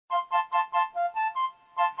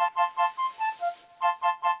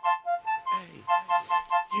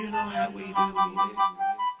you know how we do it.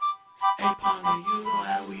 Hey, partner, you know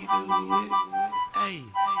how we do it. Hey,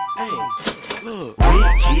 look. Big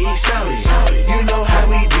kid, Shawty, you know how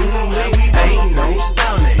we do it. Ain't no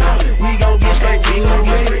stalling, we gon' get straight to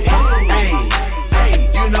it. Hey,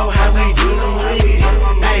 you know how we do it.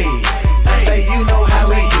 Hey, say you know how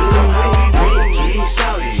we do it. Big kid,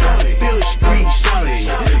 Shawty, Bill Street, Shawty,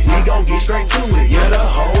 we gon' get straight to it. Yeah, the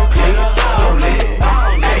whole clique ballin'.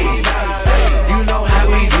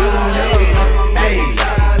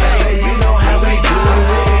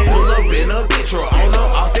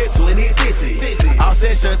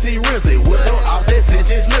 Shawty Rizzy, with no offset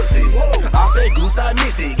cinches lipsies. Offset goose, I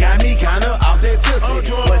mixed it, got me kinda offset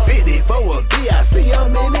tipsy. 150 for a VIC,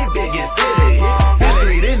 I'm in it big and silly. This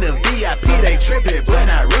street in the VIP, they trippin', but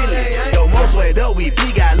not really. Yo, most way though, we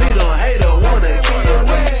be got lit on hater, wanna kill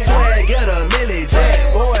me. Swag get a milli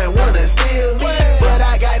jack, boy, wanna steal me. But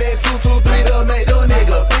I got that 223 to make them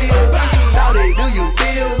nigga feel me. Shawty, do you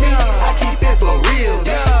feel me? I keep it for real.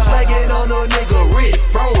 Swaggin' on no nigga Rick,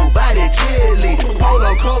 bro, body chilly.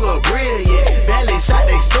 Polo color brilliant, belly shot,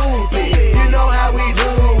 they stupid. You know how we do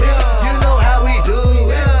it, you know how we do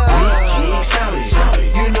it. Big kid, Shawty,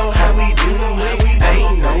 you know how we do it.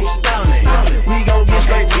 Ain't no stalling, we gon' get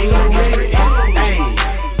straight to it.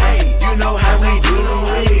 Hey, you know how we do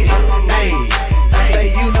it. Hey, say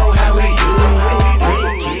you know how we do it.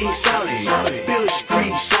 Big kid, Shawty, Bill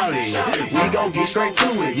Street, Shawty, we gon' get straight to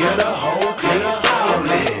it. Yeah, the whole clique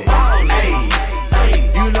ballin'.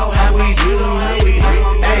 Hey, you know how we do it.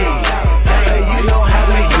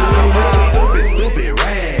 Stupid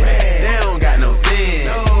rag, they don't got no sense.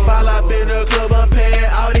 Fall off in the club, I'm paying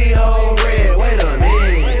all these whole red. Wait a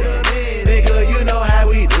minute, nigga, you know how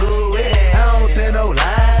we do it. I don't tell no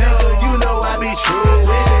lie, you know I be true.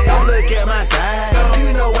 Don't look at my side,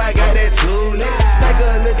 you know I got that toolie. Take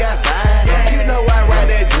a look outside, you know I ride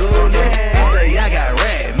that dually. They say I got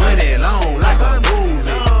rat money long like a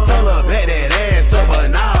movie. Told her back that ass up, but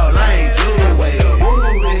now I ain't Jewish.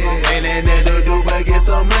 Ain't that nothing to do but get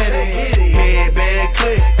some money.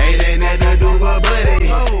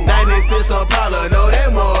 Apollo, know that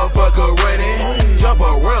motherfucker running. Jump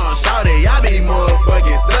around, Shawty, I be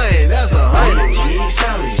motherfucking stunning. That's a honey.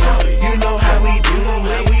 Shawty, you know how we do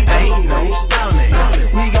it. Ain't no stalling,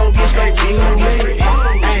 we gon' get straight to it.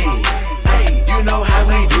 Hey, you know how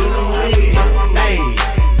we do it. Hey,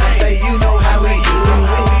 say you know how we do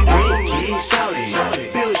it. Big kid, Shawty,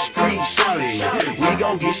 Bill Street, Shawty, we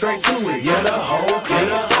gon' get straight to it. Yeah, the whole clique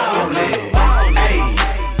ballin'.